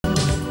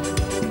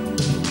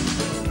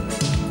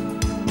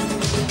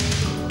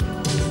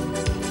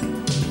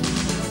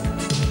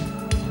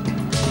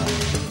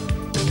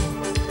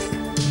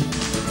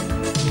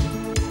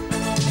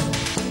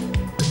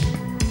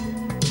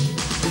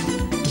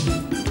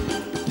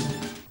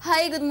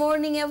Hi, good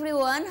morning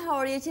everyone.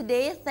 How are you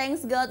today?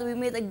 Thanks God we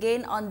meet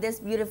again on this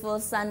beautiful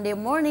Sunday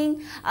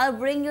morning. I'll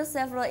bring you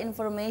several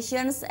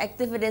informations,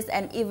 activities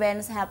and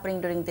events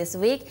happening during this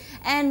week.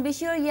 And be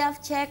sure you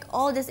have checked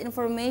all these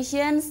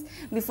informations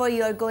before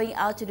you are going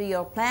out to do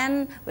your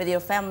plan with your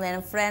family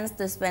and friends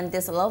to spend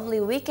this lovely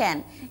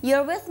weekend.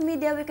 You're with me,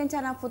 Dewi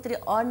Kencana Putri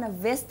on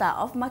Vista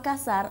of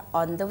Makassar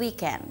on the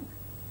weekend.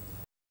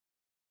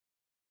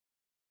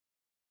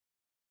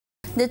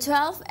 The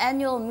 12th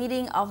annual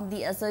meeting of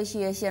the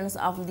Associations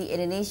of the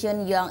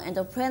Indonesian Young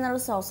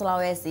Entrepreneurs South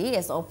Sulawesi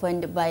is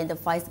opened by the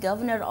Vice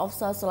Governor of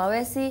South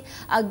Sulawesi,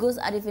 Agus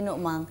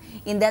Adivinukmang.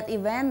 In that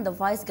event, the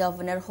Vice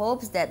Governor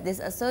hopes that this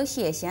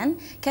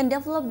association can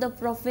develop the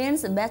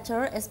province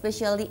better,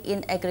 especially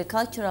in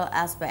agricultural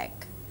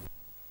aspect.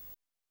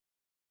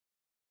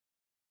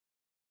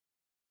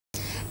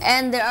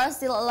 And there are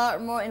still a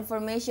lot more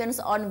information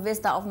on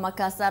Vista of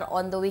Makassar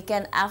on the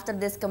weekend after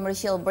this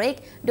commercial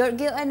break. Don't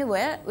go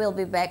anywhere, we'll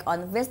be back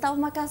on Vista of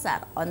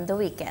Makassar on the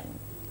weekend.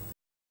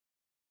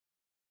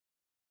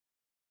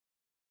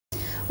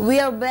 We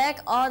are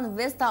back on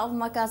Vista of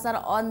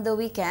Makassar on the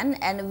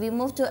weekend and we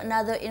move to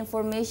another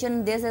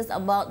information. This is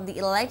about the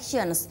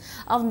elections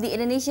of the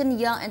Indonesian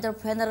Young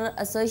Entrepreneur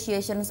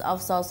Associations of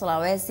South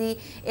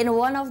Sulawesi in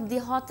one of the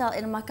hotel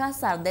in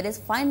Makassar that is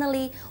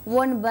finally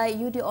won by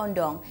Yudi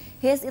Ondong.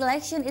 His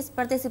election is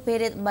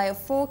participated by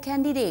 4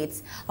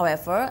 candidates.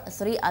 However,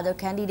 3 other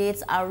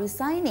candidates are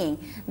resigning.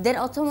 Then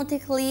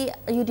automatically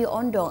Yudi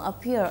Ondong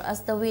appears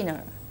as the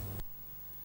winner.